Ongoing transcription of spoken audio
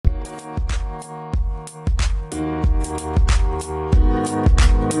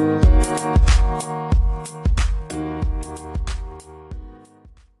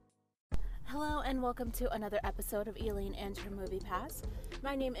welcome to another episode of Elaine and Her Movie Pass.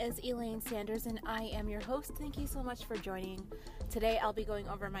 My name is Elaine Sanders and I am your host. Thank you so much for joining. Today I'll be going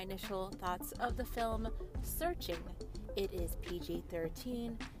over my initial thoughts of the film Searching. It is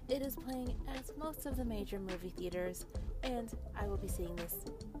PG-13. It is playing at most of the major movie theaters, and I will be seeing this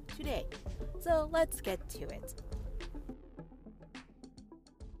today. So let's get to it.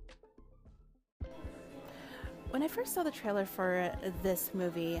 When I first saw the trailer for this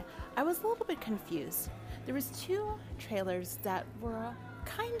movie, I was a little bit confused. There was two trailers that were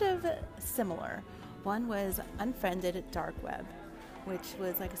kind of similar. One was Unfriended Dark Web, which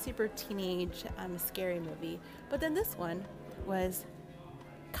was like a super teenage, scary movie. But then this one was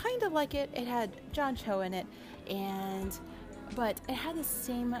kind of like it. It had John Cho in it, but it had the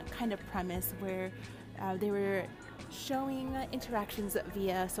same kind of premise where they were showing interactions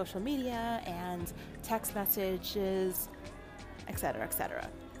via social media and text messages, etc., etc.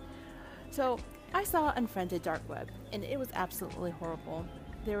 So I was Unfriended Dark Web, and it was absolutely horrible.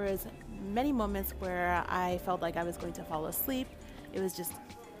 There was many moments where I felt like I was going to fall asleep. It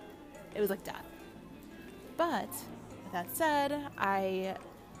was like death. But with that said,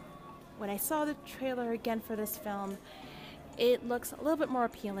 when I saw the trailer again for this film, it looks a little bit more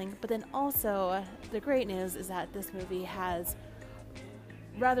appealing, but then also the great news is that this movie has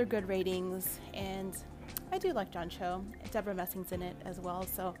rather good ratings, and I do like John Cho. Deborah Messing's in it as well,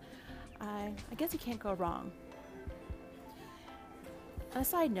 so I guess you can't go wrong. On a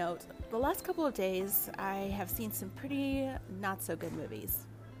side note, the last couple of days I have seen some pretty not so good movies.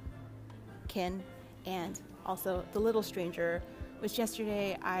 Kin, and also The Little Stranger, which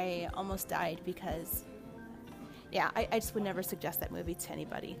yesterday I almost died because I just would never suggest that movie to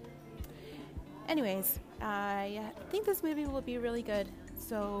anybody. Anyways, I think this movie will be really good.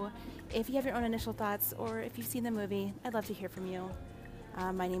 So if you have your own initial thoughts or if you've seen the movie, I'd love to hear from you.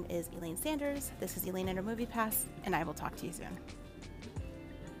 My name is Elaine Sanders. This is Elaine and Her Movie Pass, and I will talk to you soon.